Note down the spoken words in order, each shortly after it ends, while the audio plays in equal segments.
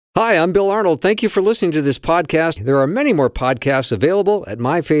Hi, I'm Bill Arnold. Thank you for listening to this podcast. There are many more podcasts available at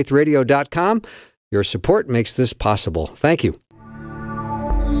myfaithradio.com. Your support makes this possible. Thank you.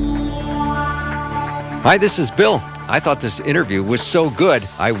 Hi, this is Bill. I thought this interview was so good,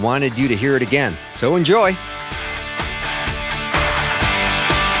 I wanted you to hear it again. So enjoy.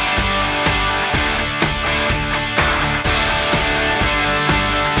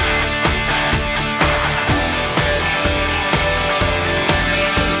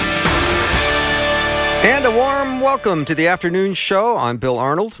 And a warm welcome to the afternoon show. I'm Bill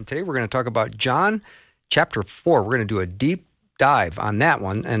Arnold. Today we're going to talk about John chapter 4. We're going to do a deep dive on that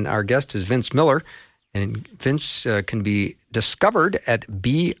one. And our guest is Vince Miller. And Vince can be discovered at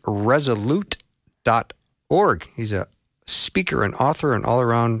beresolute.org. He's a speaker and author and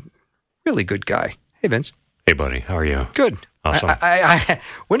all-around really good guy. Hey, Vince. Hey, buddy. How are you? Good. Awesome.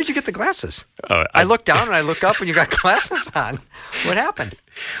 When did you get the glasses? I look down and I look up and you got glasses on. What happened?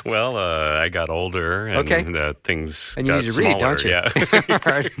 Well, I got older and things and you got need to smaller. read, don't you? Yeah.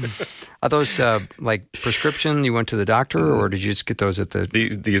 Right. Are those like prescription? You went to the doctor, or did you just get those at the?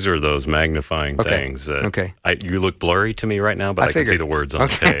 These are those magnifying things. That you look blurry to me right now, but I can see the words on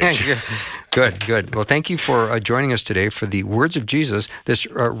the page. Good. Well, thank you for joining us today for the Words of Jesus. This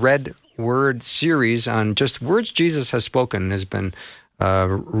Red Word series on just words Jesus has spoken has been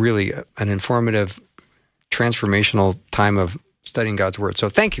really an informative, transformational time of studying God's Word. So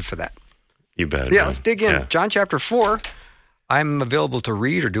thank you for that. You bet. Yeah, let's dig in. Yeah. John chapter 4. I'm available to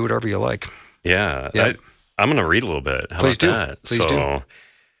read or do whatever you like. Yeah. I'm going to read a little bit. How Please do. That? Please do.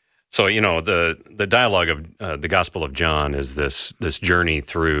 So, you know, the dialogue of the Gospel of John is this journey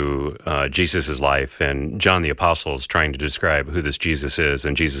through Jesus' life, and John the Apostle is trying to describe who this Jesus is,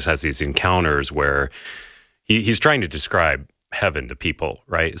 and Jesus has these encounters where he's trying to describe heaven to people,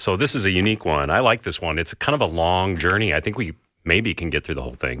 right? So this is a unique one. I like this one. It's kind of a long journey. I think we maybe can get through the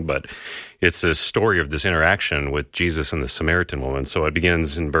whole thing, but it's a story of this interaction with Jesus and the Samaritan woman. So it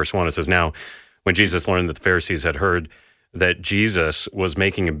begins in verse 1. It says, "Now, when Jesus learned that the Pharisees had heard that Jesus was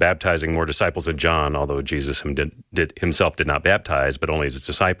making and baptizing more disciples than John, although Jesus himself did not baptize, but only his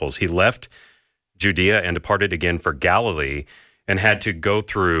disciples, he left Judea and departed again for Galilee and had to go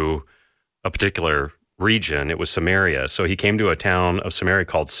through a particular region. It was Samaria. So he came to a town of Samaria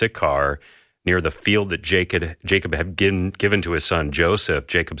called Sychar, near the field that Jacob had given to his son Joseph.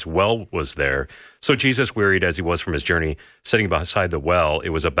 Jacob's well was there. So Jesus, wearied as he was from his journey, sitting beside the well, it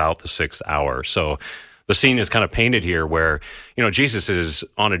was about the 6th hour." So the scene is kind of painted here where, you know, Jesus is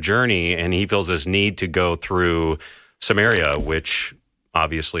on a journey and he feels this need to go through Samaria, which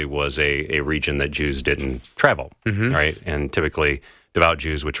obviously was a region that Jews didn't travel, right? And typically devout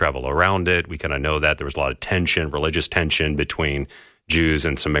Jews would travel around it. We kind of know that there was a lot of tension, religious tension between Jews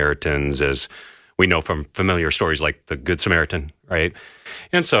and Samaritans, as we know from familiar stories like the Good Samaritan, right?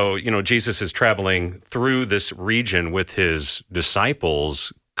 And so, you know, Jesus is traveling through this region with his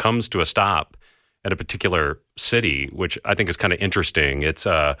disciples, comes to a stop at a particular city, which I think is kind of interesting. It's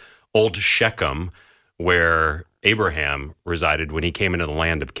Old Shechem, where Abraham resided when he came into the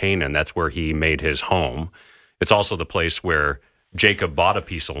land of Canaan. That's where he made his home. It's also the place where Jacob bought a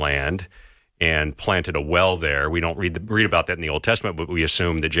piece of land and planted a well there. We don't read about that in the Old Testament, but we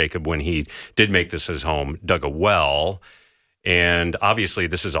assume that Jacob, when he did make this his home, dug a well. And obviously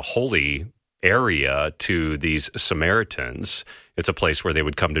this is a holy area to these Samaritans. It's a place where they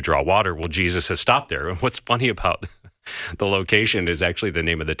would come to draw water. Well, Jesus has stopped there. And what's funny about the location is actually the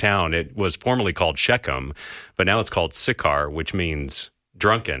name of the town. It was formerly called Shechem, but now it's called Sychar, which means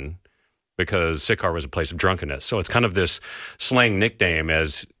drunken, because Sychar was a place of drunkenness. So it's kind of this slang nickname,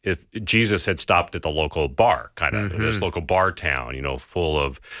 as if Jesus had stopped at the local bar, kind of this local bar town, you know, full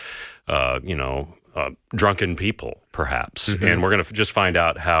of, drunken people, perhaps. And we're going to just find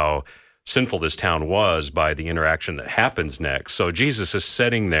out how sinful this town was by the interaction that happens next. So Jesus is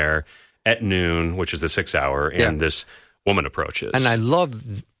sitting there at noon, which is the 6th hour, and this woman approaches. And I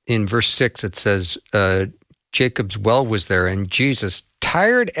love in verse 6, it says, Jacob's well was there, and Jesus,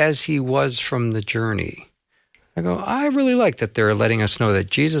 tired as he was from the journey. I go, I really like that they're letting us know that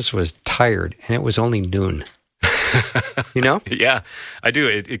Jesus was tired, and it was only noon. You know? Yeah, I do.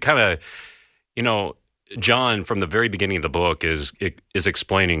 It kind of, you know, John, from the very beginning of the book, is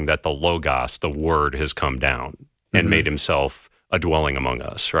explaining that the Logos, the Word, has come down and made himself a dwelling among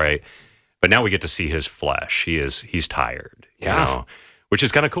us, right? But now we get to see his flesh. He's tired, you know, which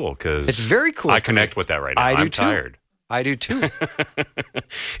is kind of cool because it's very cool. I connect with that right now. I'm tired. I do too.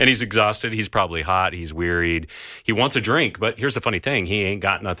 And he's exhausted. He's probably hot. He's wearied. He wants a drink, but here's the funny thing. He ain't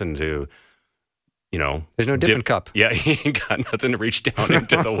got nothing to there's no dipping cup. Yeah, he ain't got nothing to reach down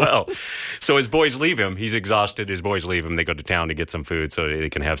into the well. So his boys leave him. He's exhausted. His boys leave him. They go to town to get some food so they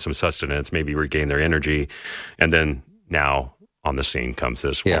can have some sustenance, maybe regain their energy. And then now on the scene comes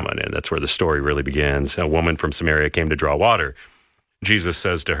this woman, and that's where the story really begins. A woman from Samaria came to draw water. Jesus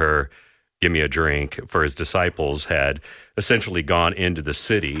says to her, "Give me a drink," for his disciples had essentially gone into the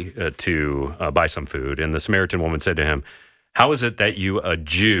city to buy some food. And the Samaritan woman said to him, "How is it that you, a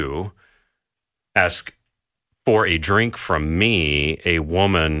Jew, ask for a drink from me, a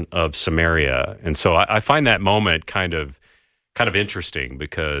woman of Samaria?" And so I find that moment kind of interesting,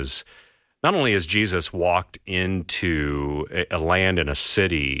 because not only has Jesus walked into a land and a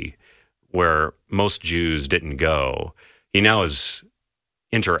city where most Jews didn't go, he now is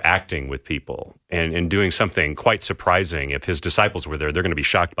interacting with people and doing something quite surprising. If his disciples were there, they're going to be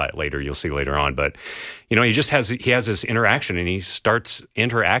shocked by it later. You'll see later on. But, he has this interaction, and he starts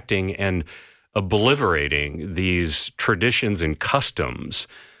interacting and obliterating these traditions and customs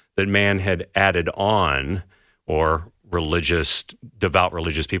that man had added on, or devout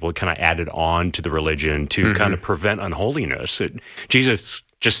religious people kind of added on to the religion to kind of prevent unholiness. Jesus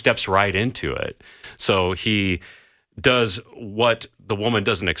just steps right into it. So he does what the woman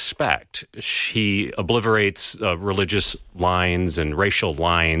doesn't expect. He obliterates religious lines and racial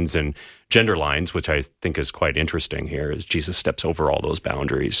lines and gender lines, which I think is quite interesting here, as Jesus steps over all those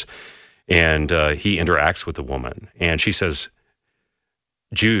boundaries. And he interacts with the woman. And she says,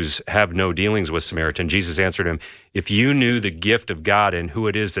 "Jews have no dealings with Samaritan." Jesus answered him, "If you knew the gift of God and who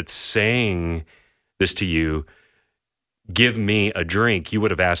it is that's saying this to you, 'Give me a drink,' you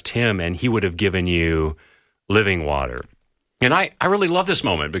would have asked him, and he would have given you living water." And I really love this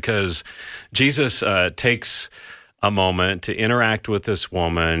moment, because Jesus takes a moment to interact with this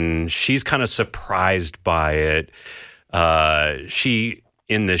woman. She's kind of surprised by it. She,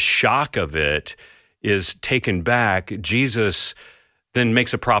 in the shock of it, is taken back. Jesus then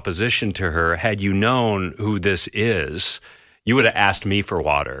makes a proposition to her. "Had you known who this is, you would have asked me for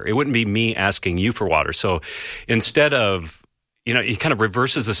water. It wouldn't be me asking you for water." So instead of, he kind of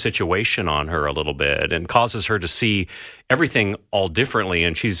reverses the situation on her a little bit and causes her to see everything all differently.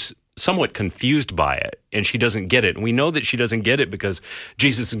 And she's somewhat confused by it, and she doesn't get it. And we know that she doesn't get it because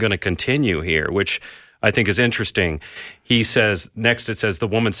Jesus is going to continue here, which I think is interesting. He says, next it says, "The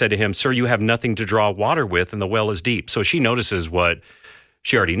woman said to him, 'Sir, you have nothing to draw water with, and the well is deep.'" So she notices what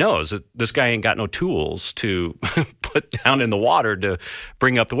she already knows, that this guy ain't got no tools to put down in the water to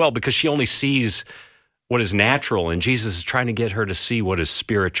bring up the well, because she only sees what is natural, and Jesus is trying to get her to see what is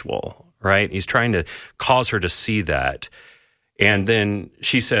spiritual, right? He's trying to cause her to see that. And then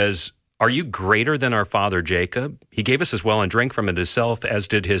she says, "Are you greater than our father Jacob? He gave us his well and drank from it himself, as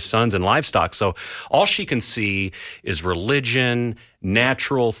did his sons and livestock." So all she can see is religion,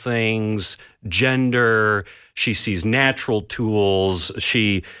 natural things, gender. She sees natural tools.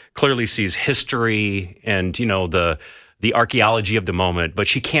 She clearly sees history and, the archaeology of the moment, but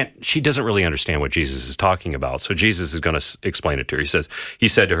she doesn't really understand what Jesus is talking about. So Jesus is going to explain it to her. He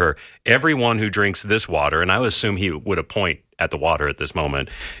said to her, "Everyone who drinks this water," and I would assume he would point at the water at this moment,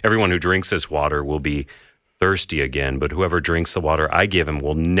 "everyone who drinks this water will be thirsty again, but whoever drinks the water I give him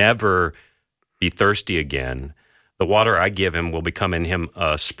will never be thirsty again. The water I give him will become in him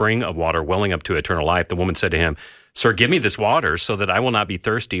a spring of water welling up to eternal life." The woman said to him, "Sir, give me this water so that I will not be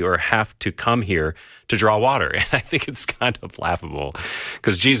thirsty or have to come here to draw water." And I think it's kind of laughable,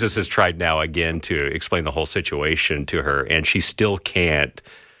 because Jesus has tried now again to explain the whole situation to her, and she still can't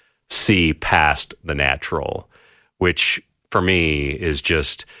see past the natural, which for me is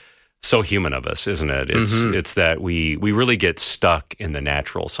just so human of us, isn't it? It's that we really get stuck in the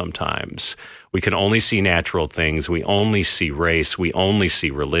natural sometimes. We can only see natural things. We only see race. We only see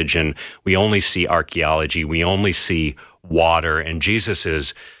religion. We only see archaeology. We only see water. And Jesus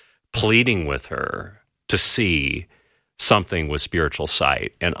is pleading with her to see something with spiritual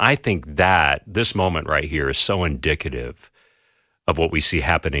sight. And I think that this moment right here is so indicative of what we see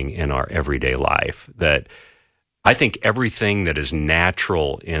happening in our everyday life, that I think everything that is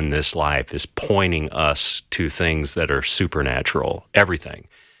natural in this life is pointing us to things that are supernatural. Everything.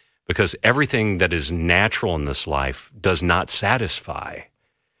 Because everything that is natural in this life does not satisfy.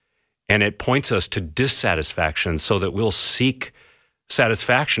 And it points us to dissatisfaction so that we'll seek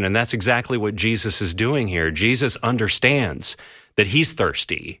satisfaction. And that's exactly what Jesus is doing here. Jesus understands that he's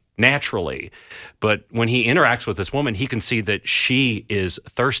thirsty naturally. But when he interacts with this woman, he can see that she is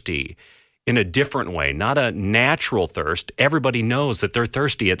thirsty in a different way, not a natural thirst. Everybody knows that they're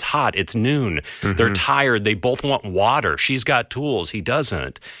thirsty. It's hot. It's noon. They're tired. They both want water. She's got tools. He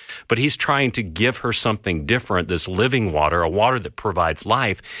doesn't. But he's trying to give her something different, this living water, a water that provides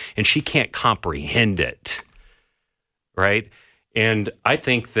life, and she can't comprehend it, right? And I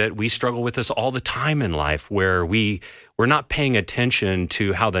think that we struggle with this all the time in life, where we're not paying attention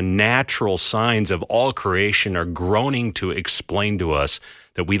to how the natural signs of all creation are groaning to explain to us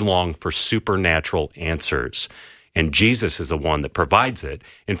that we long for supernatural answers. And Jesus is the one that provides it.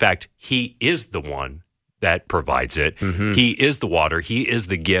 In fact, he is the one that provides it. He is the water. He is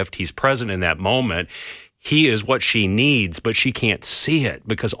the gift. He's present in that moment. He is what she needs, but she can't see it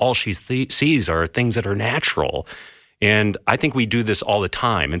because all she sees are things that are natural. And I think we do this all the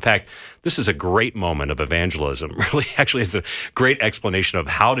time. In fact, this is a great moment of evangelism. Really, actually, it's a great explanation of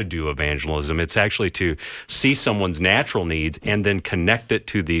how to do evangelism. It's actually to see someone's natural needs and then connect it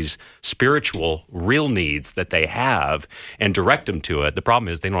to these spiritual, real needs that they have and direct them to it. The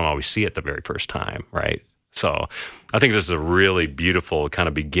problem is they don't always see it the very first time, right? So I think this is a really beautiful kind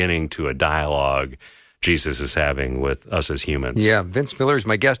of beginning to a dialogue Jesus is having with us as humans. Yeah, Vince Miller is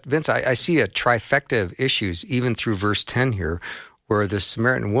my guest. Vince, I see a trifecta of issues, even through verse 10 here, where the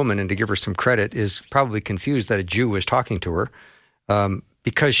Samaritan woman, and to give her some credit, is probably confused that a Jew was talking to her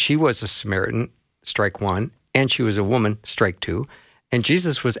because she was a Samaritan, strike one, and she was a woman, strike two. And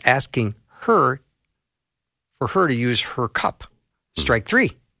Jesus was asking her for her to use her cup, strike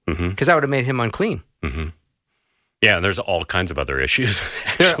three, because that would have made him unclean. Yeah, there's all kinds of other issues.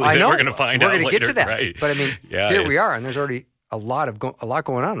 Actually, I know. We're going to find out We're going to later, get to that. Right? But I mean, here we are, and there's already a lot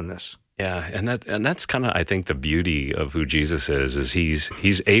going on in this. Yeah, and that's kind of, I think, the beauty of who Jesus is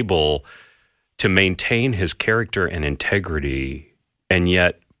he's able to maintain his character and integrity, and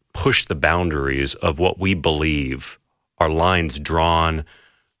yet push the boundaries of what we believe are lines drawn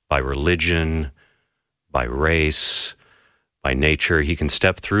by religion, by race, by nature. He can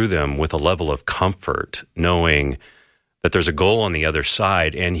step through them with a level of comfort, knowing that there's a goal on the other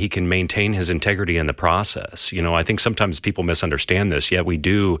side, and he can maintain his integrity in the process. You know, I think sometimes people misunderstand this. Yeah, we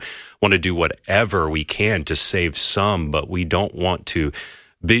do want to do whatever we can to save some, but we don't want to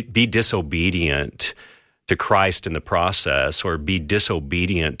be disobedient to Christ in the process, or be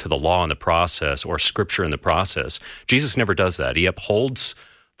disobedient to the law in the process, or Scripture in the process. Jesus never does that. He upholds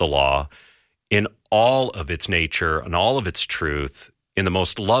the law in all of its nature and all of its truth in the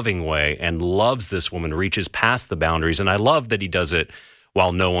most loving way, and loves this woman, reaches past the boundaries. And I love that he does it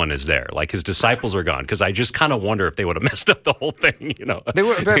while no one is there. Like, his disciples are gone, because I just kind of wonder if they would have messed up the whole thing, you know. They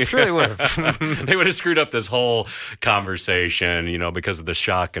would, I'm sure they would have. They would have screwed up this whole conversation, you know, because of the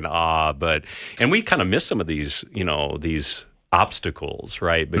shock and awe. And we kind of miss some of these, you know, these obstacles,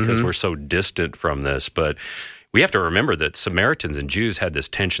 right? Because we're so distant from this. But we have to remember that Samaritans and Jews had this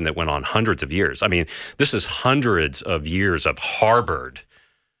tension that went on hundreds of years. I mean, this is hundreds of years of harbored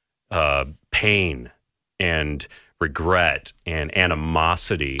pain and regret and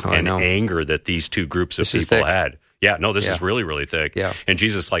animosity and anger that these two groups of people had. Yeah, no, this is really, really thick. Yeah. And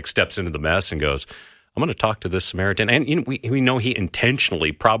Jesus steps into the mess and goes, I'm going to talk to this Samaritan. And you know, we know he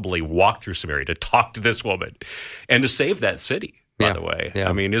intentionally probably walked through Samaria to talk to this woman and to save that city, by the way. Yeah.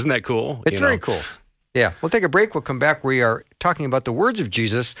 I mean, isn't that cool? It's very cool. Yeah. We'll take a break. We'll come back. We are talking about the words of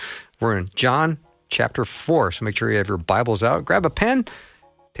Jesus. We're in John chapter 4. So make sure you have your Bibles out. Grab a pen.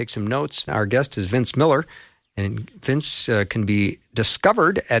 Take some notes. Our guest is Vince Miller. And Vince can be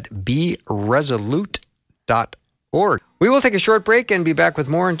discovered at beresolute.org. We will take a short break and be back with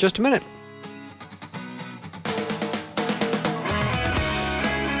more in just a minute.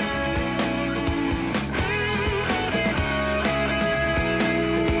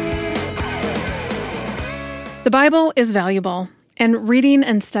 The Bible is valuable, and reading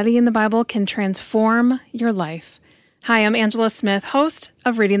and studying the Bible can transform your life. Hi, I'm Angela Smith, host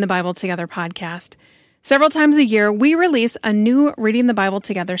of Reading the Bible Together podcast. Several times a year, we release a new Reading the Bible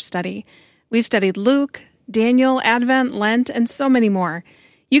Together study. We've studied Luke, Daniel, Advent, Lent, and so many more.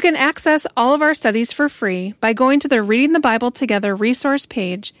 You can access all of our studies for free by going to the Reading the Bible Together resource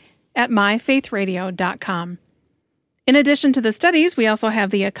page at myfaithradio.com. In addition to the studies, we also have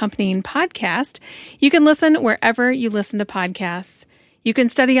the accompanying podcast. You can listen wherever you listen to podcasts. You can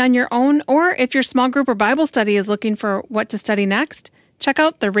study on your own, or if your small group or Bible study is looking for what to study next, check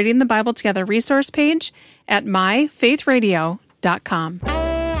out the Reading the Bible Together resource page at myfaithradio.com.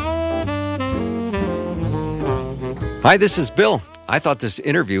 Hi, this is Bill. I thought this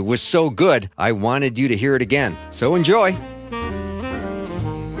interview was so good, I wanted you to hear it again. So enjoy.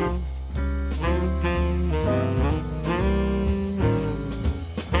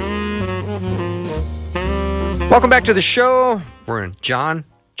 Welcome back to the show. We're in John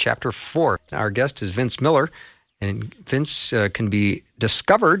chapter 4. Our guest is Vince Miller, and Vince can be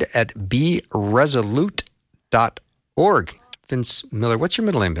discovered at beresolute.org. Vince Miller, what's your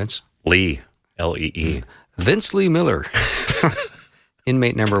middle name, Vince? Lee, L-E-E. Vince Lee Miller.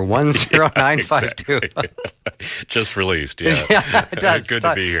 Inmate number 10952. Exactly. Just released, yeah. Yeah, it does. Good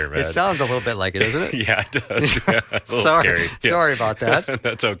to be here, man. It sounds a little bit like it, doesn't it? Yeah, it does. Yeah, a little scary. Yeah. Sorry about that.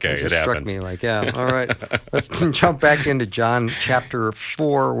 That's okay. It just It struck happens. me like, yeah. All right. Let's jump back into John chapter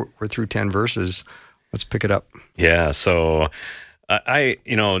 4. We're through 10 verses. Let's pick it up. Yeah, so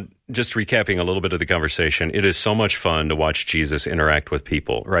just recapping a little bit of the conversation, it is so much fun to watch Jesus interact with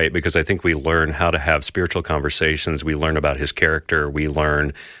people, right? Because I think we learn how to have spiritual conversations. We learn about his character. We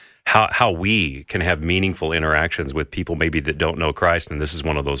learn how we can have meaningful interactions with people maybe that don't know Christ, and this is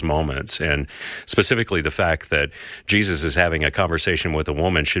one of those moments. And specifically the fact that Jesus is having a conversation with a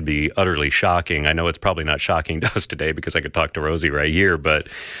woman should be utterly shocking. I know it's probably not shocking to us today because I could talk to Rosie right here, but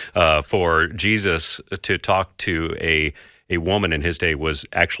for Jesus to talk to a woman in his day was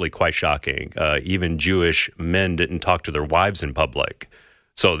actually quite shocking. Even Jewish men didn't talk to their wives in public.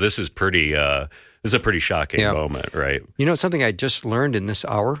 So this is a pretty shocking moment, right? You know, something I just learned in this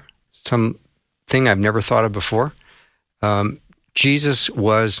hour, something I've never thought of before. Jesus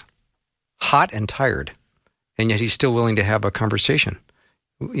was hot and tired, and yet he's still willing to have a conversation.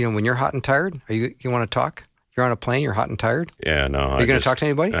 You know, when you're hot and tired, you want to talk? You're on a plane, you're hot and tired? Yeah, no. Are you going to talk to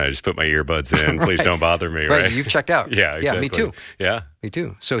anybody? I just put my earbuds in. Right. Please don't bother me, right? You've checked out. Yeah, exactly. Yeah, me too. Yeah. Me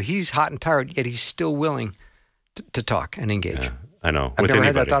too. So he's hot and tired, yet he's still willing to talk and engage. Yeah, I know. I've With never anybody.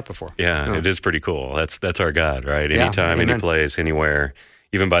 had that thought before. Yeah, No. It is pretty cool. That's our God, right? Yeah, Anytime, amen. any place, anywhere,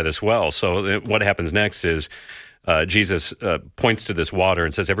 even by this well. So what happens next is Jesus points to this water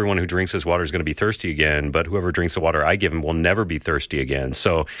and says, everyone who drinks this water is going to be thirsty again, but whoever drinks the water I give him will never be thirsty again.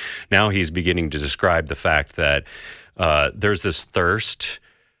 So now he's beginning to describe the fact that there's this thirst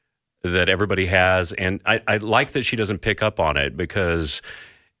that everybody has. And I like that she doesn't pick up on it because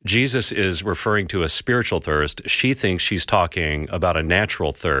Jesus is referring to a spiritual thirst. She thinks she's talking about a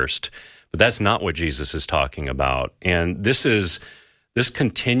natural thirst, but that's not what Jesus is talking about. And this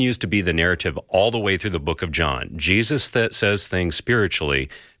continues to be the narrative all the way through the book of John. Jesus that says things spiritually,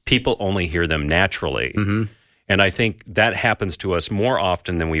 people only hear them naturally. Mm-hmm. And I think that happens to us more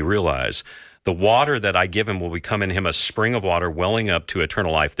often than we realize. The water that I give him will become in him a spring of water welling up to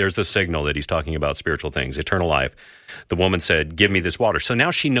eternal life. There's the signal that he's talking about spiritual things, eternal life. The woman said, give me this water. So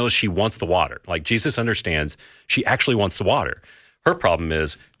now she knows she wants the water. Like Jesus understands she actually wants the water. Her problem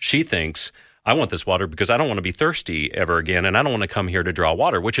is she thinks, I want this water because I don't want to be thirsty ever again, and I don't want to come here to draw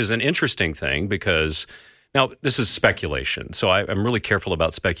water, which is an interesting thing because now this is speculation. So I'm really careful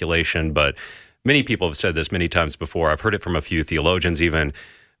about speculation, but many people have said this many times before. I've heard it from a few theologians even,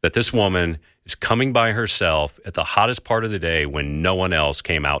 that this woman is coming by herself at the hottest part of the day when no one else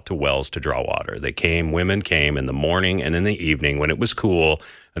came out to wells to draw water. Women came in the morning and in the evening when it was cool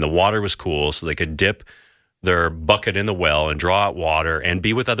and the water was cool so they could dip their bucket in the well and draw out water and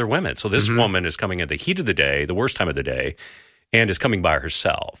be with other women. So this woman is coming at the heat of the day, the worst time of the day, and is coming by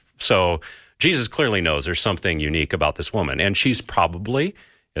herself. So Jesus clearly knows there's something unique about this woman. And she's probably,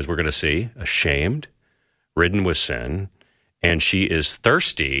 as we're going to see, ashamed, ridden with sin, and she is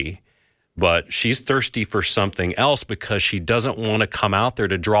thirsty, but she's thirsty for something else because she doesn't want to come out there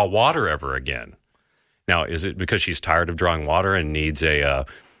to draw water ever again. Now, is it because she's tired of drawing water and needs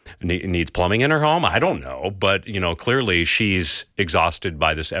plumbing in her home? I don't know, but clearly she's exhausted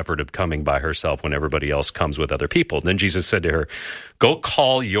by this effort of coming by herself when everybody else comes with other people. Then Jesus said to her, go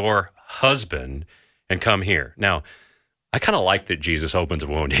call your husband and come here. Now, I kind of like that Jesus opens a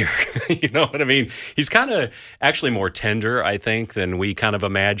wound here. You know what I mean? He's kind of actually more tender, I think, than we kind of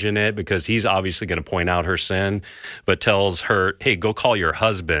imagine it, because he's obviously going to point out her sin, but tells her, hey, go call your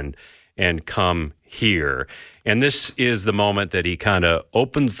husband and come here. And this is the moment that he kind of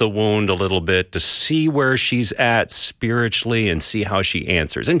opens the wound a little bit to see where she's at spiritually and see how she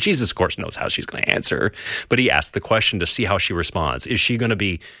answers. And Jesus, of course, knows how she's going to answer, but he asks the question to see how she responds. Is she going to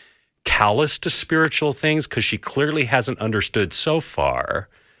be callous to spiritual things because she clearly hasn't understood so far?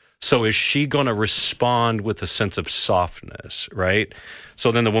 So is she going to respond with a sense of softness, right?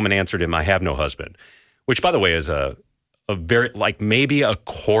 So then the woman answered him, I have no husband, which, by the way, is a very, like, maybe a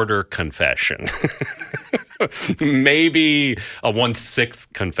quarter confession. Maybe a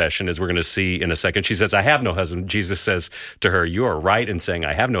 1/6 confession, as we're going to see in a second. She says, I have no husband. Jesus says to her, you are right in saying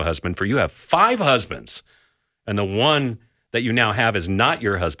I have no husband, for you have 5 husbands, and the one that you now have is not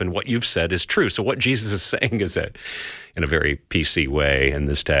your husband. What you've said is true. So what Jesus is saying is that, in a very PC way in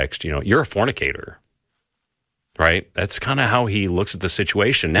this text, you're a fornicator, right? That's kind of how he looks at the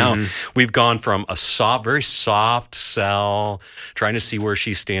situation. Now, we've gone from a very soft sell, trying to see where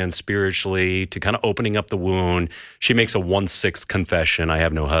she stands spiritually, to kind of opening up the wound. She makes a 1/6 confession, I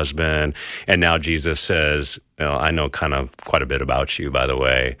have no husband. And now Jesus says, I know kind of quite a bit about you, by the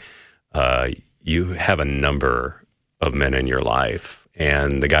way. You have a number of men in your life,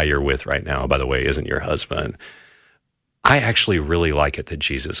 and the guy you're with right now, by the way, isn't your husband. I actually really like it that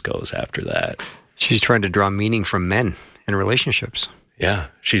Jesus goes after that. She's trying to draw meaning from men and relationships. Yeah,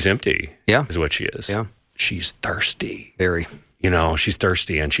 she's empty. Yeah. Is what she is. Yeah. She's thirsty. Very. She's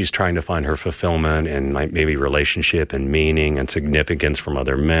thirsty, and she's trying to find her fulfillment and maybe relationship and meaning and significance from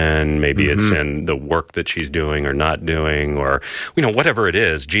other men. Maybe it's in the work that she's doing or not doing, or whatever it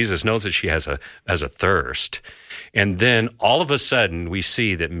is. Jesus knows that she has a thirst, and then all of a sudden we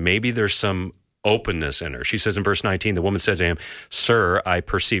see that maybe there's some openness in her. She says in verse 19, the woman said to him, "Sir, I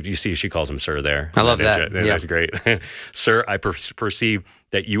perceive," you see, she calls him sir there. I love that. That's great. "Sir, I perceive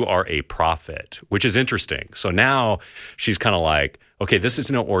that you are a prophet," which is interesting. So now she's kind of like, okay, this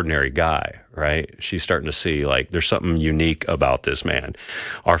is no ordinary guy, right? She's starting to see like there's something unique about this man.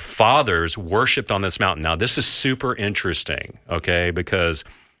 "Our fathers worshipped on this mountain." Now this is super interesting, okay, because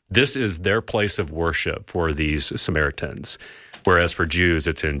this is their place of worship for these Samaritans, whereas for Jews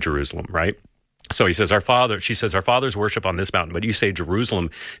it's in Jerusalem, right? So she says, our fathers worship on this mountain, but you say Jerusalem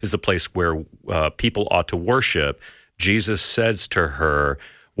is the place where people ought to worship. Jesus says to her,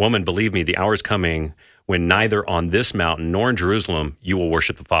 "Woman, believe me, the hour is coming when neither on this mountain nor in Jerusalem you will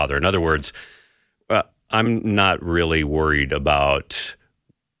worship the Father." In other words, I'm not really worried about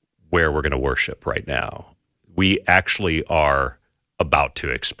where we're going to worship right now. We actually are about to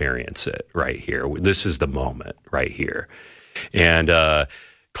experience it right here. This is the moment right here. And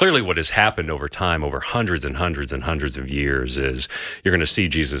clearly what has happened over time, over hundreds and hundreds and hundreds of years, is you're going to see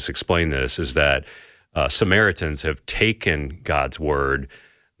Jesus explain this, is that Samaritans have taken God's word,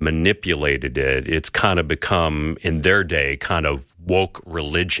 manipulated it. It's kind of become, in their day, kind of woke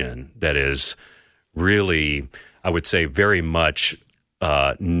religion that is really, I would say, very much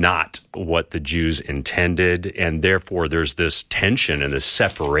not what the Jews intended. And therefore, there's this tension and this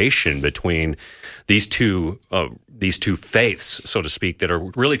separation between these two faiths, so to speak, that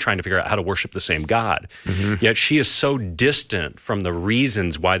are really trying to figure out how to worship the same God. Yet she is so distant from the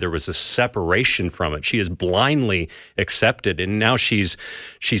reasons why there was a separation from it. She is blindly accepted, and now she's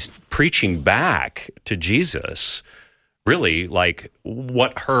preaching back to Jesus, really like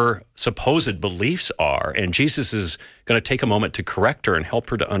what her supposed beliefs are. And Jesus is going to take a moment to correct her and help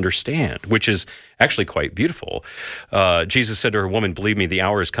her to understand, which is actually quite beautiful. Jesus said to her, "Woman, believe me, the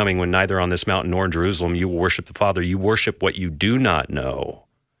hour is coming when neither on this mountain nor in Jerusalem you will worship the Father. You worship what you do not know.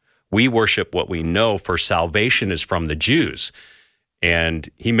 We worship what we know, for salvation is from the Jews." And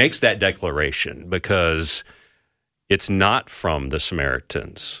he makes that declaration because it's not from the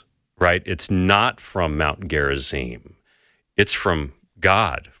Samaritans, right? It's not from Mount Gerizim. It's from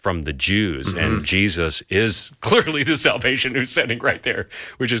God, from the Jews, and Jesus is clearly the salvation who's sitting right there,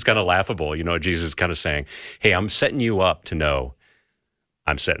 which is kind of laughable. Jesus is kind of saying, hey, I'm setting you up to know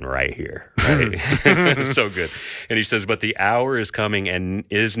I'm sitting right here, right? So good. And he says, "But the hour is coming and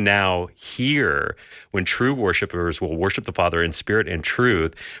is now here when true worshipers will worship the Father in spirit and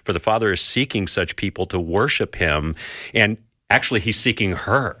truth, for the Father is seeking such people to worship him." And actually, he's seeking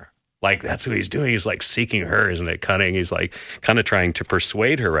her. Like, that's what he's doing. He's like seeking her. Isn't it cunning? He's like kind of trying to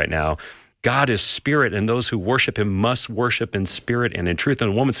persuade her right now. God is spirit, and those who worship him must worship in spirit and in truth.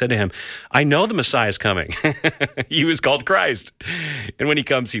 And the woman said to him, "I know the Messiah is coming." He was called Christ. "And when he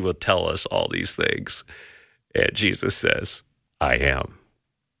comes, he will tell us all these things." And Jesus says, "I am,"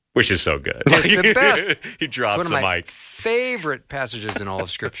 which is so good. It's the best. He drops the mic. One of my favorite passages in all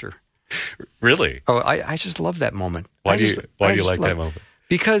of Scripture. Really? Oh, I just love that moment. Why do you like that moment?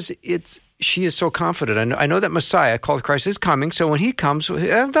 Because she is so confident. I know that Messiah, called Christ, is coming. So when he comes,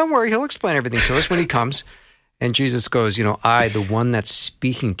 don't worry, he'll explain everything to us when he comes. And Jesus goes, I, the one that's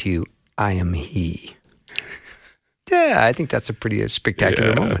speaking to you, I am he. Yeah, I think that's a pretty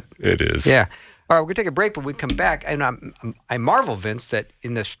spectacular moment. It is. Yeah. All right, we're going to take a break, but we come back. And I marvel, Vince, that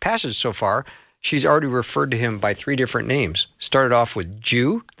in this passage so far, she's already referred to him by 3 different names. Started off with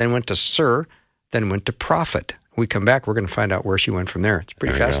Jew, then went to sir, then went to prophet. When we come back, we're going to find out where she went from there. It's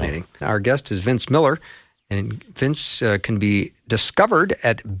pretty fascinating. Our guest is Vince Miller, and Vince can be discovered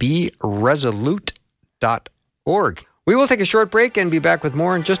at beresolute.org. We will take a short break and be back with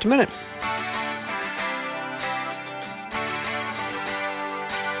more in just a minute.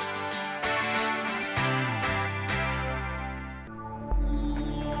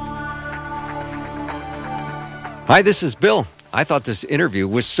 Hi, this is Bill. I thought this interview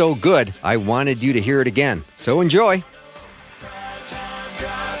was so good, I wanted you to hear it again. So enjoy.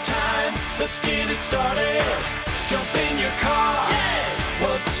 Drive time, let's get it started. Jump in your car. Yeah.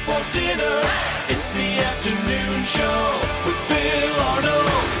 What's for dinner? Hey. It's the afternoon show with Bill Arnold.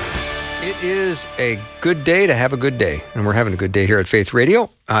 It is a good day to have a good day, and we're having a good day here at Faith Radio.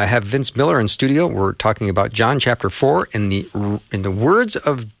 I have Vince Miller in studio. We're talking about John chapter 4 in the words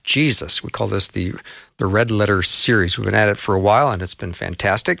of Jesus. We call this the Red Letter series. We've been at it for a while, and it's been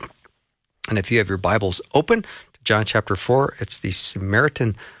fantastic. And if you have your Bibles open to John chapter 4, it's the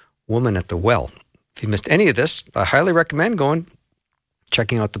Samaritan woman at the well. If you missed any of this, I highly recommend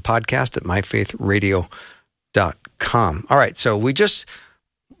checking out the podcast at myfaithradio.com. All right, so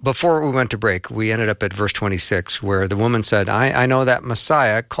before we went to break, we ended up at verse 26, where the woman said, I know that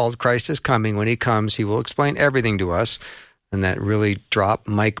Messiah, called Christ, is coming. When he comes, he will explain everything to us. And that really drop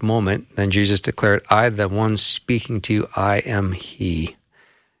mic moment. Then Jesus declared, I, the one speaking to you, I am he.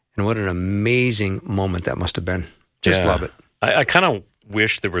 And what an amazing moment that must have been. Just love it. I kind of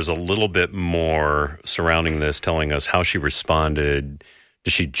wish there was a little bit more surrounding this, telling us how she responded.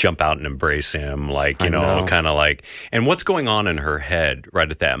 Did she jump out and embrace him? Kind of like, and what's going on in her head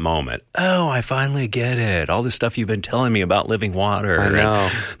right at that moment? Oh, I finally get it. All this stuff you've been telling me about living water. I know.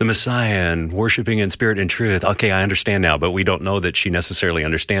 And the Messiah and worshiping in spirit and truth. Okay, I understand now, but we don't know that she necessarily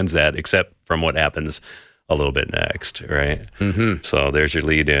understands that except from what happens a little bit next, right? Mm-hmm. So there's your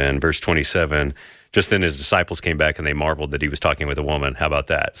lead in. Verse 27, just then his disciples came back and they marveled that he was talking with a woman. How about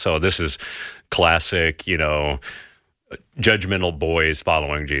that? So this is classic, judgmental boys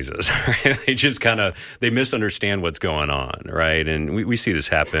following Jesus. Right? They misunderstand what's going on, right? And we see this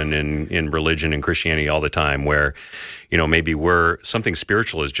happen in religion and Christianity all the time, where maybe something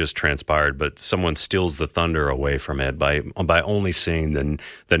spiritual has just transpired, but someone steals the thunder away from it by only seeing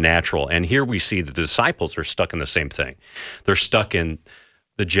the natural. And here we see that the disciples are stuck in the same thing. They're stuck in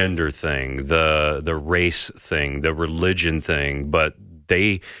the gender thing, the race thing, the religion thing, but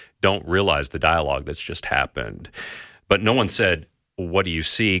they don't realize the dialogue that's just happened. But no one said, what do you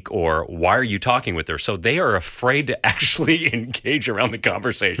seek, or why are you talking with her? So they are afraid to actually engage around the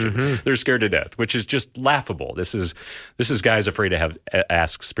conversation. Mm-hmm. They're scared to death, which is just laughable. This is guys afraid to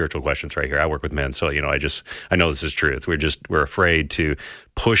ask spiritual questions right here. I work with men, so I know this is truth. We're afraid to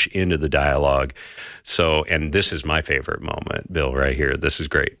push into the dialogue. So, and this is my favorite moment, Bill, right here. This is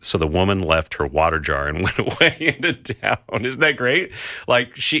great. So the woman left her water jar and went away into town. Isn't that great?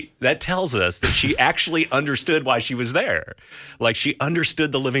 That tells us that she actually understood why she was there. She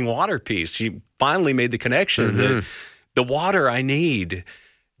understood the living water piece. She finally made the connection that the water I need,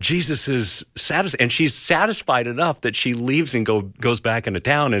 Jesus is satisfied, and she's satisfied enough that she leaves and goes back into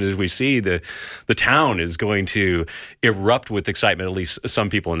town. And as we see, the town is going to erupt with excitement. At least some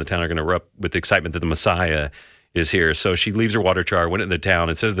people in the town are going to erupt with excitement that the Messiah is here. So she leaves her water jar, went into the town,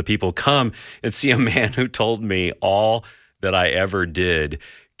 and said to the people, "Come and see a man who told me all that I ever did.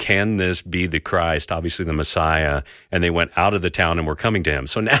 Can this be the Christ?" Obviously the Messiah. And they went out of the town and were coming to him.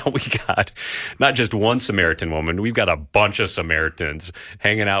 So now we got not just one Samaritan woman, we've got a bunch of Samaritans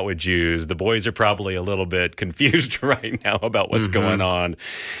hanging out with Jews. The boys are probably a little bit confused right now about what's going on.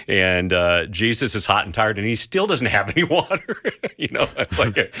 And Jesus is hot and tired, and he still doesn't have any water.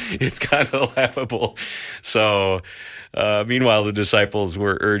 It's kind of laughable. So meanwhile, the disciples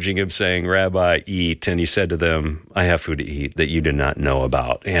were urging him, saying, "Rabbi, eat." And he said to them, "I have food to eat that you do not know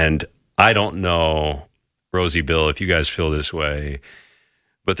about." And I don't know, Rosie, Bill, if you guys feel this way,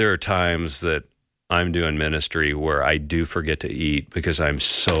 but there are times that I'm doing ministry where I do forget to eat because I'm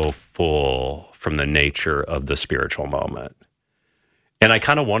so full from the nature of the spiritual moment. And I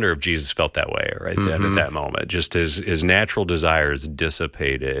kind of wonder if Jesus felt that way right then at that moment. Just his natural desires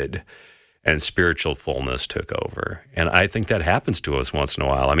dissipated and spiritual fullness took over. And I think that happens to us once in a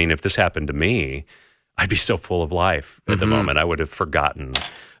while. I mean, if this happened to me, I'd be so full of life at the moment. I would have forgotten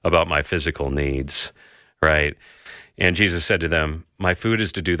about my physical needs, right? And Jesus said to them, "My food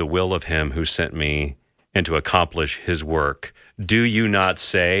is to do the will of him who sent me and to accomplish his work. Do you not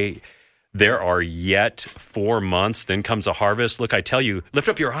say, there are yet 4 months, then comes a harvest? Look, I tell you, lift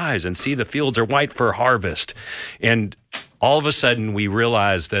up your eyes and see the fields are white for harvest." And all of a sudden we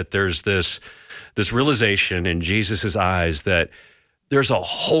realize that there's this realization in Jesus' eyes that there's a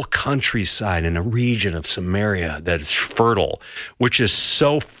whole countryside in a region of Samaria that is fertile, which is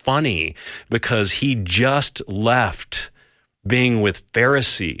so funny because he just left being with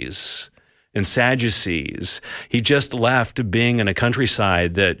Pharisees and Sadducees. He just left being in a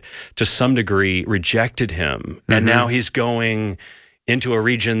countryside that to some degree rejected him. And now he's going into a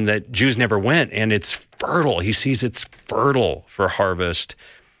region that Jews never went, and it's fertile. He sees it's fertile for harvest.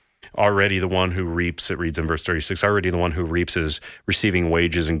 Already the one who reaps, it reads in verse 36, already the one who reaps is receiving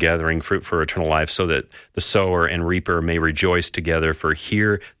wages and gathering fruit for eternal life, so that the sower and reaper may rejoice together. For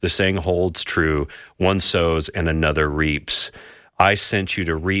here the saying holds true, one sows and another reaps. I sent you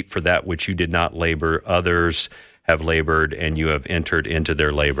to reap for that which you did not labor. Others have labored, and you have entered into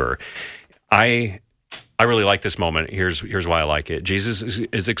their labor. I really like this moment. Here's why I like it. Jesus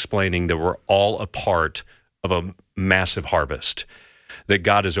is explaining that we're all a part of a massive harvest that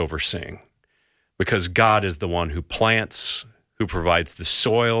God is overseeing, because God is the one who plants, who provides the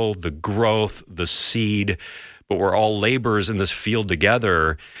soil, the growth, the seed, but we're all laborers in this field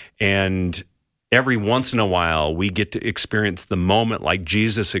together, and every once in a while we get to experience the moment like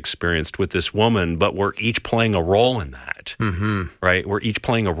Jesus experienced with this woman, but we're each playing a role in that, right? We're each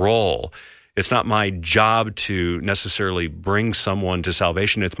playing a role. It's not my job to necessarily bring someone to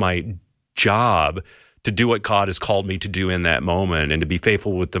salvation. It's my job to do what God has called me to do in that moment, and to be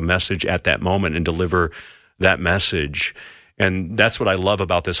faithful with the message at that moment and deliver that message. And that's what I love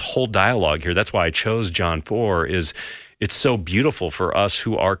about this whole dialogue here. That's why I chose John 4, is it's so beautiful for us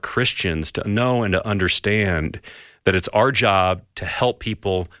who are Christians to know and to understand that it's our job to help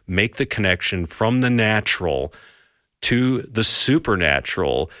people make the connection from the natural to the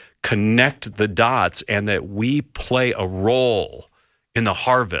supernatural, connect the dots, and that we play a role in the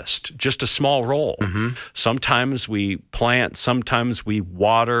harvest, just a small role. Sometimes we plant, sometimes we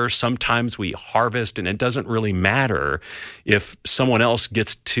water, sometimes we harvest, and it doesn't really matter if someone else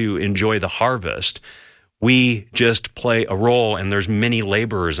gets to enjoy the harvest. We just play a role, and there's many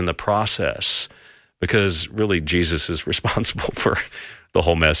laborers in the process, because really Jesus is responsible for the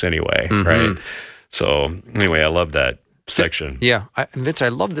whole mess anyway, right? So anyway, I love that section. Yeah. Vince, I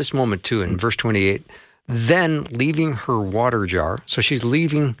love this moment too in verse 28. Then leaving her water jar, so she's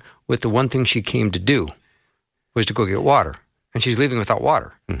leaving with the one thing she came to do, was to go get water. And she's leaving without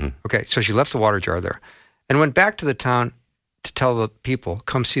water. Okay, so she left the water jar there and went back to the town to tell the people,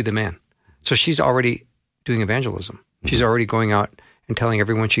 come see the man. So she's already doing evangelism. She's already going out and telling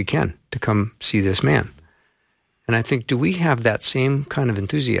everyone she can to come see this man. And I think, do we have that same kind of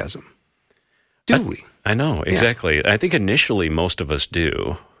enthusiasm? Do we? I know, exactly. Yeah. I think initially most of us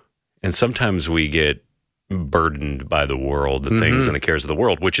do. And sometimes we get burdened by the world, the things and the cares of the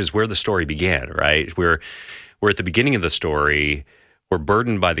world, which is where the story began, right? We're at the beginning of the story. We're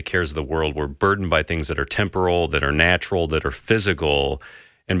burdened by the cares of the world. We're burdened by things that are temporal, that are natural, that are physical.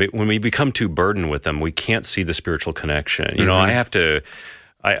 And when we become too burdened with them, we can't see the spiritual connection. You know,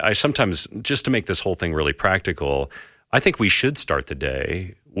 I sometimes, just to make this whole thing really practical, I think we should start the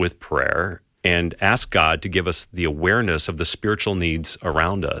day with prayer and ask God to give us the awareness of the spiritual needs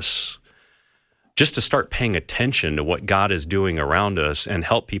around us, just to start paying attention to what God is doing around us and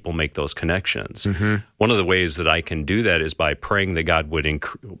help people make those connections. One of the ways that I can do that is by praying that God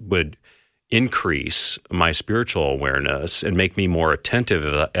would increase my spiritual awareness and make me more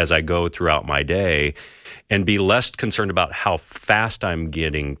attentive as I go throughout my day, and be less concerned about how fast I'm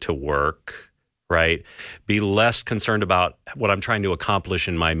getting to work, right? Be less concerned about what I'm trying to accomplish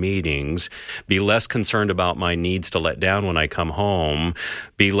in my meetings. Be less concerned about my needs to let down when I come home.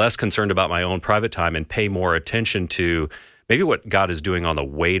 Be less concerned about my own private time, and pay more attention to maybe what God is doing on the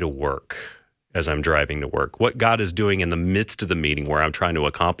way to work as I'm driving to work, what God is doing in the midst of the meeting where I'm trying to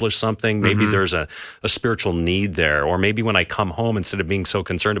accomplish something. Maybe there's a spiritual need there. Or maybe when I come home, instead of being so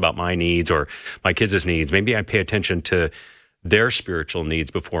concerned about my needs or my kids' needs, maybe I pay attention to their spiritual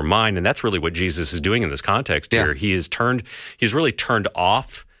needs before mine. And that's really what Jesus is doing in this context here. He's really turned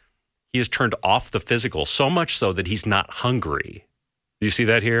off the physical, so much so that he's not hungry. Do you see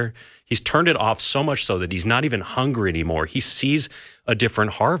that here? He's turned it off so much so that he's not even hungry anymore. He sees a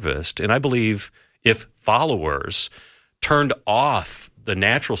different harvest. And I believe if followers turned off the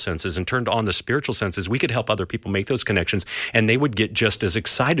natural senses and turned on the spiritual senses, we could help other people make those connections, and they would get just as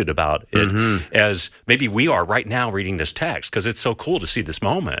excited about it as maybe we are right now reading this text, because it's so cool to see this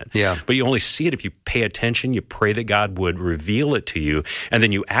moment. Yeah. But you only see it if you pay attention, you pray that God would reveal it to you, and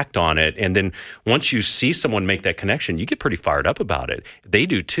then you act on it. And then once you see someone make that connection, you get pretty fired up about it. They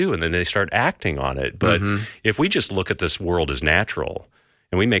do too, and then they start acting on it. But if we just look at this world as natural,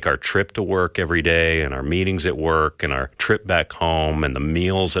 and we make our trip to work every day, and our meetings at work, and our trip back home, and the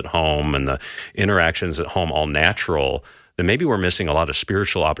meals at home, and the interactions at home all natural, then maybe we're missing a lot of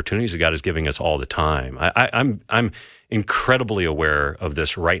spiritual opportunities that God is giving us all the time. I'm incredibly aware of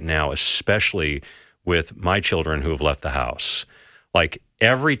this right now, especially with my children who have left the house. Like,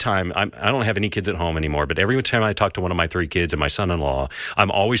 every time, I don't have any kids at home anymore, but every time I talk to one of my 3 kids and my son-in-law,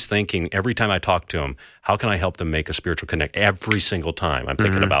 I'm always thinking, every time I talk to them, how can I help them make a spiritual connect? Every single time I'm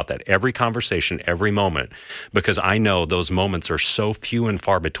thinking about that. Every conversation, every moment, because I know those moments are so few and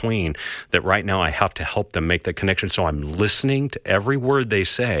far between that right now I have to help them make that connection. So I'm listening to every word they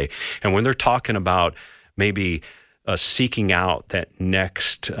say. And when they're talking about maybe seeking out that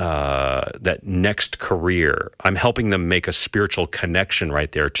next career, I'm helping them make a spiritual connection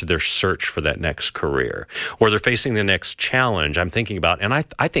right there to their search for that next career. Or they're facing the next challenge. I'm thinking about, and I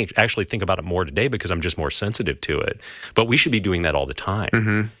think about it more today because I'm just more sensitive to it. But we should be doing that all the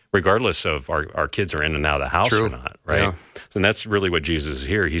time, regardless of our kids are in and out of the house or not, right? Yeah. And that's really what Jesus is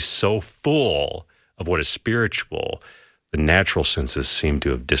here. He's so full of what is spiritual. The natural senses seem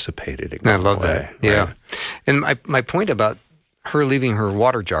to have dissipated. I love that. Yeah. Right? And my point about her leaving her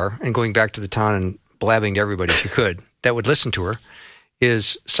water jar and going back to the town and blabbing to everybody she could that would listen to her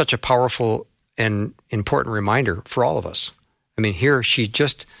is such a powerful and important reminder for all of us. I mean, here she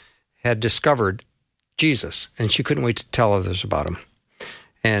just had discovered Jesus, and she couldn't wait to tell others about him.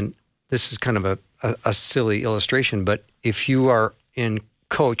 And this is kind of a silly illustration, but if you are in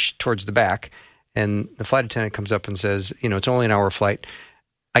coach towards the back, and the flight attendant comes up and says, it's only an hour flight.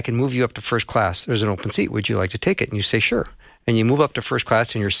 I can move you up to first class. There's an open seat. Would you like to take it? And you say, sure. And you move up to first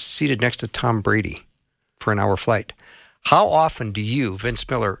class and you're seated next to Tom Brady for an hour flight. How often do you, Vince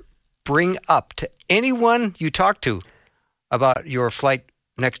Miller, bring up to anyone you talk to about your flight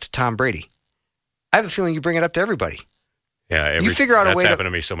next to Tom Brady? I have a feeling you bring it up to everybody. Yeah, you figure out a way. That's happened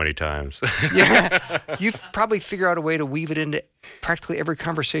to me so many times. Yeah, you probably figure out a way to weave it into practically every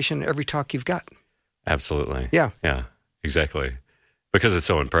conversation, every talk you've got. Absolutely. Yeah, exactly. Because it's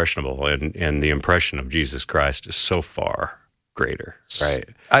so impressionable, and the impression of Jesus Christ is so far greater, right?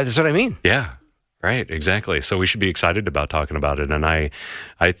 That's what I mean. Yeah, right, exactly. So we should be excited about talking about it, and I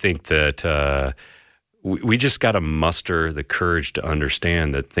think that we just got to muster the courage to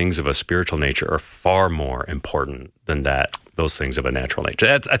understand that things of a spiritual nature are far more important than those things of a natural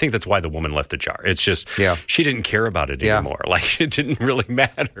nature. I think that's why the woman left the jar. It's just, she didn't care about it anymore. Like, it didn't really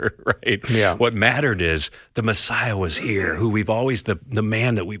matter, right? Yeah. What mattered is the Messiah was here, who we've always, the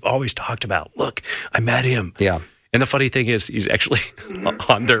man that we've always talked about. Look, I met him. Yeah. And the funny thing is, he's actually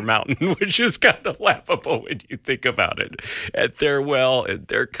on their mountain, which is kind of laughable when you think about it. At their well, in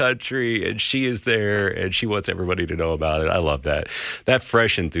their country, and she is there, and she wants everybody to know about it. I love that. That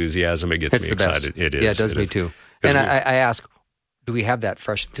fresh enthusiasm, it gets me excited. It is. Yeah, it does me too. And I ask, do we have that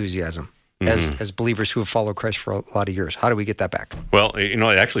fresh enthusiasm as believers who have followed Christ for a lot of years? How do we get that back? Well, it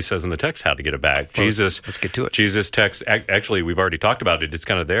actually says in the text how to get it back. Let's get to it. Jesus' text, actually, we've already talked about it. It's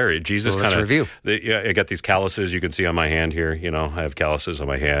kind of there. Jesus let's review. I got these calluses you can see on my hand here. I have calluses on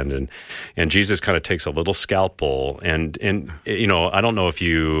my hand. And Jesus kind of takes a little scalpel. And I don't know if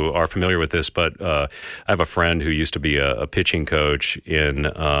you are familiar with this, but I have a friend who used to be a pitching coach in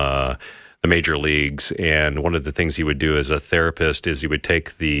the major leagues, and one of the things he would do as a therapist is he would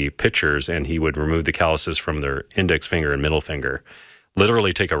take the pitchers and he would remove the calluses from their index finger and middle finger,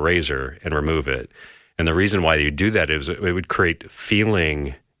 literally take a razor and remove it. And the reason why he would do that is it would create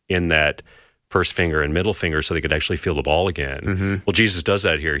feeling in that first finger and middle finger so they could actually feel the ball again. Mm-hmm. Well, Jesus does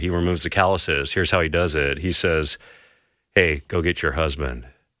that here. He removes the calluses. Here's how he does it. He says, hey, go get your husband.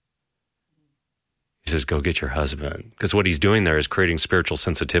 He says, go get your husband. Because what he's doing there is creating spiritual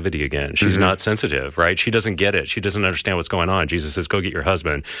sensitivity again. She's not sensitive, right? She doesn't get it. She doesn't understand what's going on. Jesus says, go get your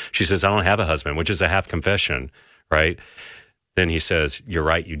husband. She says, I don't have a husband, which is a half confession, right? Then he says, you're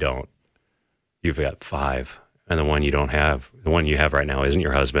right, you don't. You've got 5. And the one you have right now isn't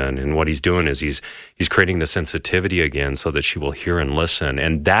your husband. And what he's doing is he's creating the sensitivity again so that she will hear and listen.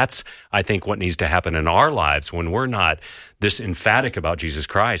 And that's, I think, what needs to happen in our lives when we're not this emphatic about Jesus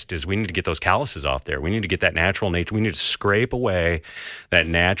Christ, is we need to get those calluses off there. We need to get that natural nature. We need to scrape away that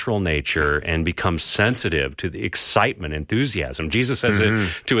natural nature and become sensitive to the excitement, enthusiasm. Jesus says it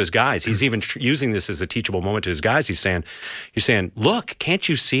to his guys. He's even using this as a teachable moment to his guys. He's saying, look, can't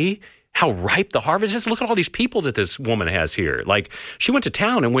you see how ripe the harvest is? Look at all these people that this woman has here. Like, she went to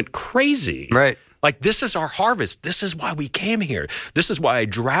town and went crazy. Right. Like, this is our harvest. This is why we came here. This is why I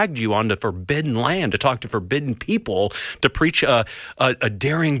dragged you onto forbidden land to talk to forbidden people, to preach a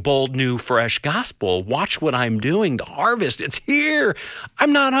daring, bold, new, fresh gospel. Watch what I'm doing. The harvest, it's here.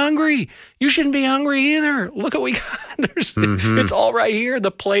 I'm not hungry. You shouldn't be hungry either. Look what we got. It's all right here.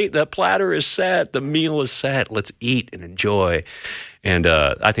 The platter is set. The meal is set. Let's eat and enjoy. And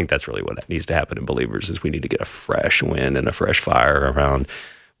I think that's really what needs to happen in believers, is we need to get a fresh wind and a fresh fire around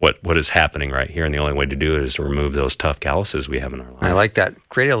what is happening right here. And the only way to do it is to remove those tough calluses we have in our life. I like that.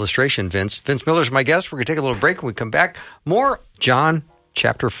 Great illustration, Vince. Vince Miller's my guest. We're going to take a little break. When we come back, more John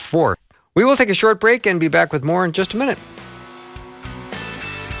chapter 4. We will take a short break and be back with more in just a minute.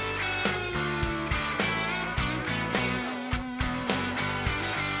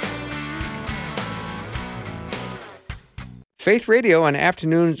 Faith Radio and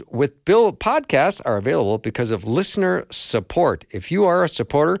Afternoons with Bill podcasts are available because of listener support. If you are a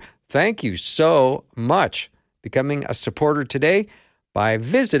supporter, thank you so much. Becoming a supporter today by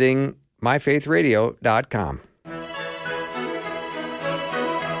visiting myfaithradio.com.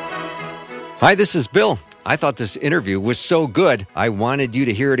 Hi, this is Bill. I thought this interview was so good, I wanted you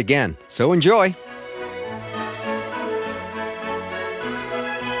to hear it again. So enjoy.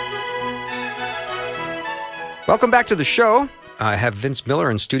 Welcome back to the show. I have Vince Miller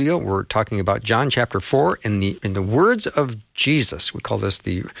in studio. We're talking about John chapter 4 in the words of Jesus. We call this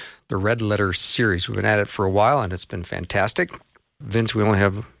the Red Letter series. We've been at it for a while, and it's been fantastic. Vince, we only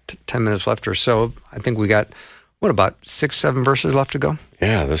have 10 minutes left or so. I think we got, about 6-7 verses left to go?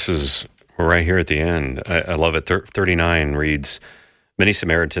 Yeah, we're right here at the end. I love it. 39 reads, many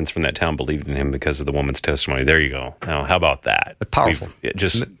Samaritans from that town believed in him because of the woman's testimony. There you go. Now, how about that? Powerful.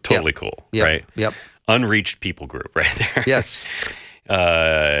 Just totally cool, right? Yep. Unreached people group right there. Yes.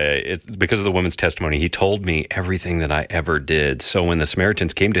 It's because of the woman's testimony. He told me everything that I ever did. So when the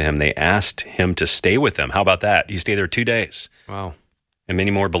Samaritans came to him, they asked him to stay with them. How about that? He stayed there 2 days. Wow. And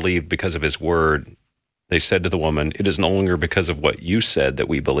many more believed because of his word. They said to the woman, it is no longer because of what you said that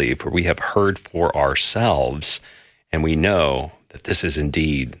we believe, for we have heard for ourselves, and we know that this is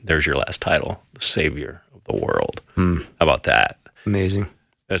indeed, there's your last title, the Savior of the world. How about that? Amazing.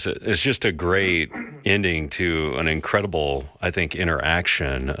 It's just a great ending to an incredible, I think,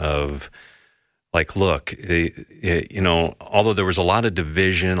 interaction of, like, look, although there was a lot of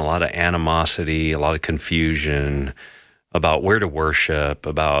division, a lot of animosity, a lot of confusion about where to worship,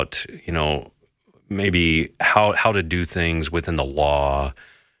 about, maybe how to do things within the law,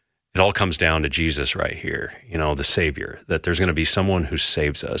 it all comes down to Jesus right here, the Savior, that there's going to be someone who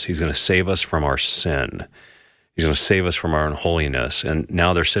saves us. He's going to save us from our sin. He's going to save us from our unholiness. And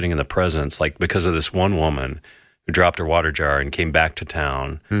now they're sitting in the presence, like because of this one woman who dropped her water jar and came back to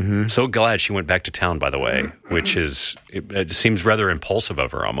town. Mm-hmm. So glad she went back to town, by the way, which is, it seems rather impulsive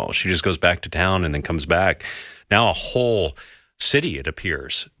of her almost. She just goes back to town and then comes back. Now a whole city, it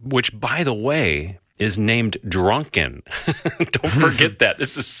appears, which, by the way, is named Drunken. Don't forget that.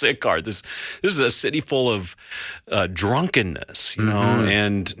 This is Sychar. This is a city full of drunkenness,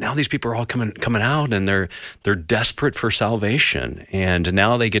 and now these people are all coming out, and they're desperate for salvation. And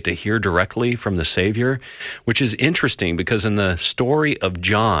now they get to hear directly from the Savior, which is interesting because in the story of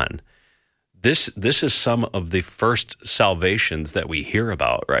John, this is some of the first salvations that we hear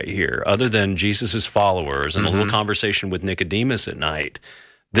about right here, other than Jesus' followers and a little conversation with Nicodemus at night.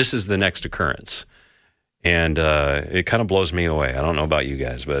 This is the next occurrence. And it kind of blows me away. I don't know about you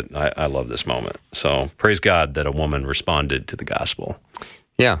guys, but I love this moment. So praise God that a woman responded to the gospel.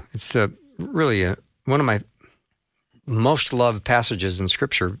 Yeah, it's really one of my most loved passages in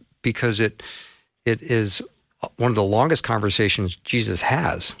Scripture because it is one of the longest conversations Jesus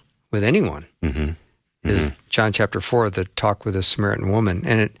has with anyone. Is John chapter 4, the talk with the Samaritan woman.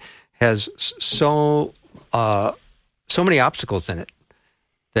 And it has so many obstacles in it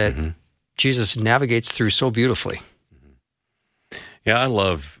that Jesus navigates through so beautifully. Yeah, I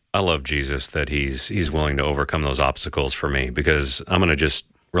love Jesus that he's willing to overcome those obstacles for me, because I'm going to just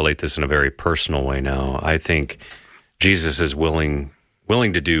relate this in a very personal way now. I think Jesus is willing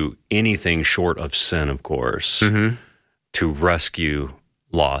to do anything short of sin, of course, to rescue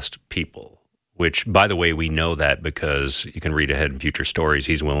lost people, which, by the way, we know that because you can read ahead in future stories.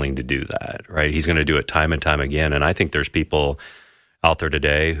 He's willing to do that, right? He's going to do it time and time again. And I think there's people out there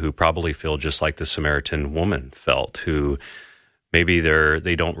today who probably feel just like the Samaritan woman felt, who maybe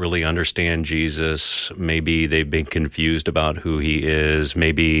they don't really understand Jesus. Maybe they've been confused about who he is.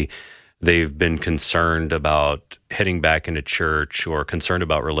 Maybe they've been concerned about heading back into church, or concerned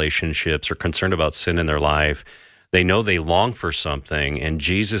about relationships, or concerned about sin in their life. They know they long for something, and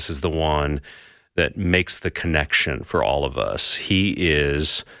Jesus is the one that makes the connection for all of us. He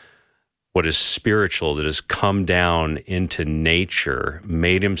is what is spiritual, that has come down into nature,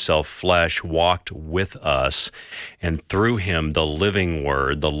 made himself flesh, walked with us, and through him, the living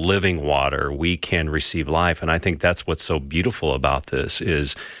word, the living water, we can receive life. And I think that's what's so beautiful about this,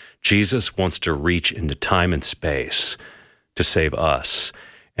 is Jesus wants to reach into time and space to save us.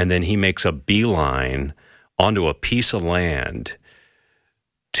 And then he makes a beeline onto a piece of land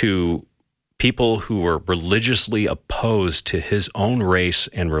to people who were religiously opposed to his own race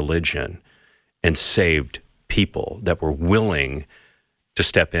and religion, and saved people that were willing to to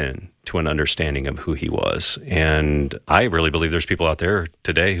step in to an understanding of who he was. And I really believe there's people out there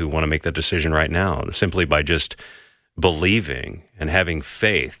today who want to make that decision right now, simply by just believing and having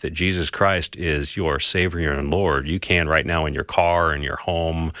faith that Jesus Christ is your Savior and Lord. You can right now in your car, in your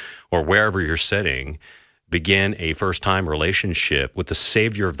home, or wherever you're sitting, begin a first-time relationship with the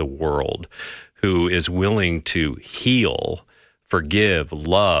Savior of the world, who is willing to heal, forgive,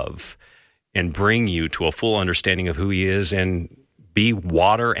 love, and bring you to a full understanding of who he is and be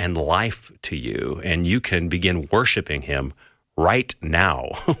water and life to you. And you can begin worshiping him right now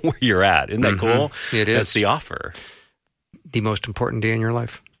where you're at. Isn't that cool? It is. That's the offer. The most important day in your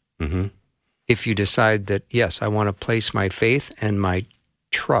life. Mm-hmm. If you decide that, yes, I want to place my faith and my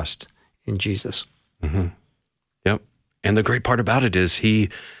trust in Jesus. Mm-hmm. Yep. And the great part about it is he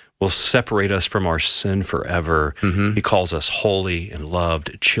will separate us from our sin forever. Mm-hmm. He calls us holy and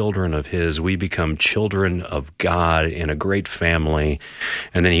loved children of his. We become children of God in a great family.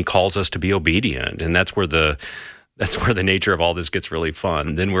 And then he calls us to be obedient. And that's where the nature of all this gets really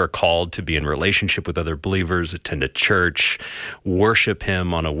fun. Then we're called to be in relationship with other believers, attend a church, worship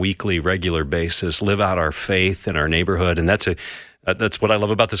him on a weekly, regular basis, live out our faith in our neighborhood. And that's what I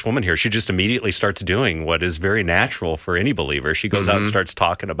love about this woman here. She just immediately starts doing what is very natural for any believer. She goes out and starts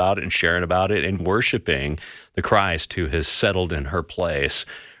talking about it and sharing about it and worshiping the Christ who has settled in her place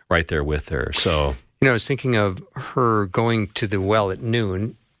right there with her. So, I was thinking of her going to the well at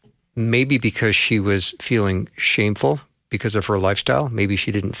noon, maybe because she was feeling shameful because of her lifestyle. Maybe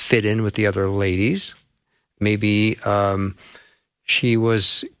she didn't fit in with the other ladies. Maybe she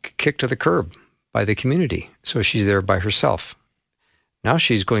was kicked to the curb by the community, so she's there by herself. Now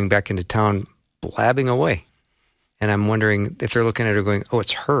she's going back into town blabbing away. And I'm wondering if they're looking at her going, oh,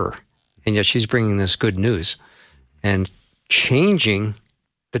 it's her. And yet she's bringing this good news and changing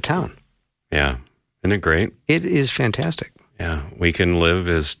the town. Yeah. Isn't it great? It is fantastic. Yeah. We can live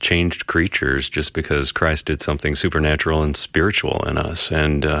as changed creatures just because Christ did something supernatural and spiritual in us.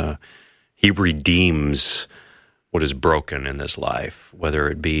 And he redeems what is broken in this life, whether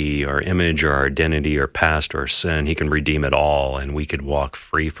it be our image or our identity or past or sin. He can redeem it all, and we could walk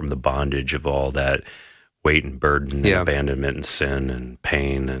free from the bondage of all that weight and burden and abandonment and sin and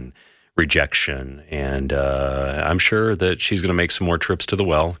pain and rejection. And I'm sure that she's going to make some more trips to the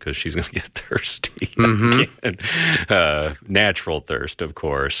well because she's going to get thirsty again. Natural thirst, of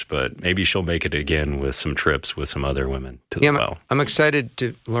course, but maybe she'll make it again with some trips with some other women to the well. I'm excited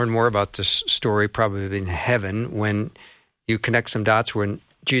to learn more about this story, probably in heaven, when you connect some dots when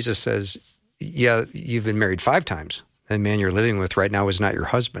Jesus says, yeah, you've been married 5 times. The man you're living with right now is not your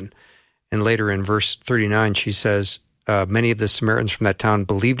husband. And later in verse 39, she says, many of the Samaritans from that town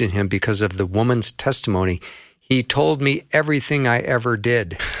believed in him because of the woman's testimony. He told me everything I ever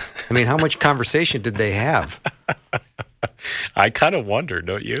did. I mean, how much conversation did they have? I kind of wonder,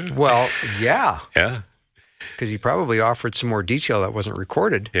 don't you? Well, yeah. Yeah. Because he probably offered some more detail that wasn't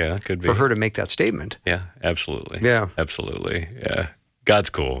recorded. Yeah, could be. For her to make that statement. Yeah, absolutely. Yeah. Absolutely. Yeah. God's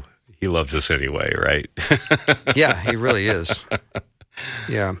cool. He loves us anyway, right? Yeah, he really is.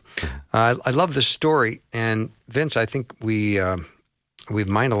 Yeah. I love this story. And Vince, I think we've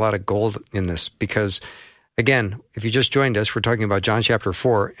mined a lot of gold in this because, again, if you just joined us, we're talking about John chapter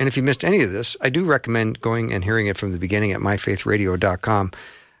 4. And if you missed any of this, I do recommend going and hearing it from the beginning at myfaithradio.com.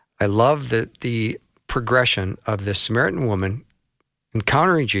 I love the progression of this Samaritan woman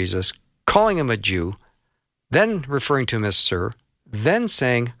encountering Jesus, calling him a Jew, then referring to him as sir, then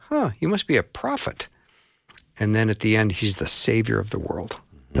saying, you must be a prophet. And then at the end, he's the Savior of the world,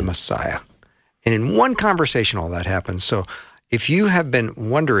 the Messiah. And in one conversation, all that happens. So if you have been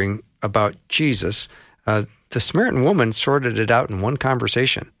wondering about Jesus, the Samaritan woman sorted it out in one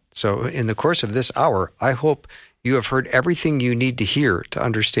conversation. So in the course of this hour, I hope you have heard everything you need to hear to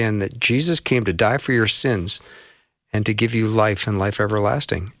understand that Jesus came to die for your sins and to give you life and life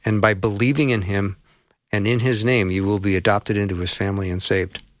everlasting. And by believing in him and in his name, you will be adopted into his family and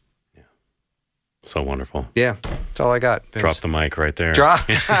saved. So wonderful. Yeah, that's all I got. Vince. Drop the mic right there. Drop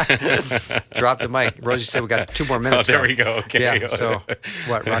the mic. Rosie said we got 2 more minutes. Oh, there we go. Okay. Yeah, so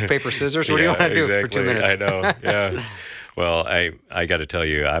what, rock, paper, scissors? What do you want to do for 2 minutes? I know, yeah. Well, I got to tell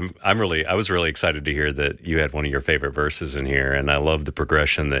you, I was really excited to hear that you had one of your favorite verses in here, and I love the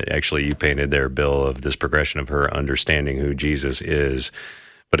progression that actually you painted there, Bill, of this progression of her understanding who Jesus is.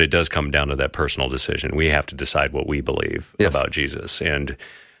 But it does come down to that personal decision. We have to decide what we believe about Jesus. And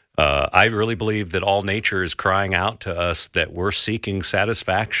I really believe that all nature is crying out to us that we're seeking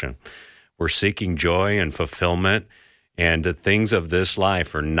satisfaction. We're seeking joy and fulfillment. And the things of this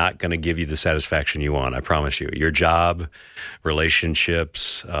life are not going to give you the satisfaction you want, I promise you. Your job,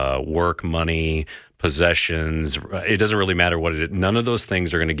 relationships, work, money, possessions. It doesn't really matter what it is. None of those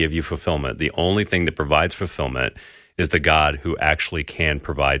things are going to give you fulfillment. The only thing that provides fulfillment is the God who actually can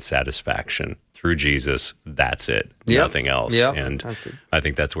provide satisfaction through Jesus. That's it. Yep. Nothing else. Yep. And That's it. I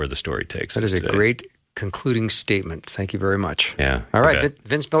think that's where the story takes That us is a today. great concluding statement. Thank you very much. Yeah. All right. you bet.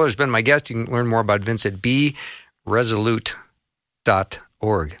 Vince Miller has been my guest. You can learn more about Vince at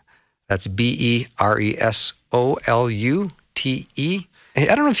beresolute.org. That's BERESOLUTE. Hey,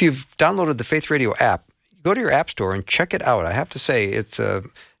 I don't know if you've downloaded the Faith Radio app. Go to your app store and check it out. I have to say, it's a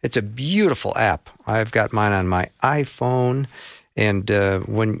beautiful app. I've got mine on my iPhone, and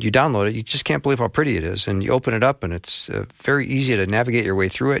when you download it, you just can't believe how pretty it is. And you open it up, and it's very easy to navigate your way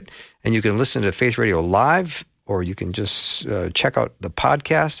through it. And you can listen to Faith Radio live, or you can just check out the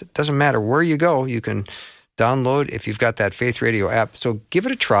podcast. It doesn't matter where you go. You can download if you've got that Faith Radio app. So give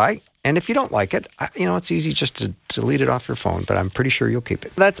it a try. And if you don't like it, it's easy just to delete it off your phone, but I'm pretty sure you'll keep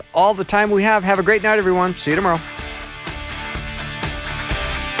it. That's all the time we have. Have a great night, everyone. See you tomorrow.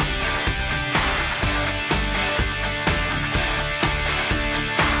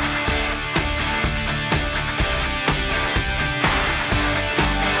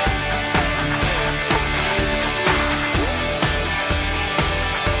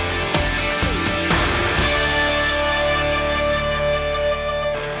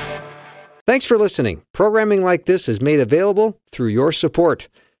 Thanks for listening. Programming like this is made available through your support.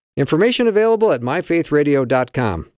 Information available at myfaithradio.com.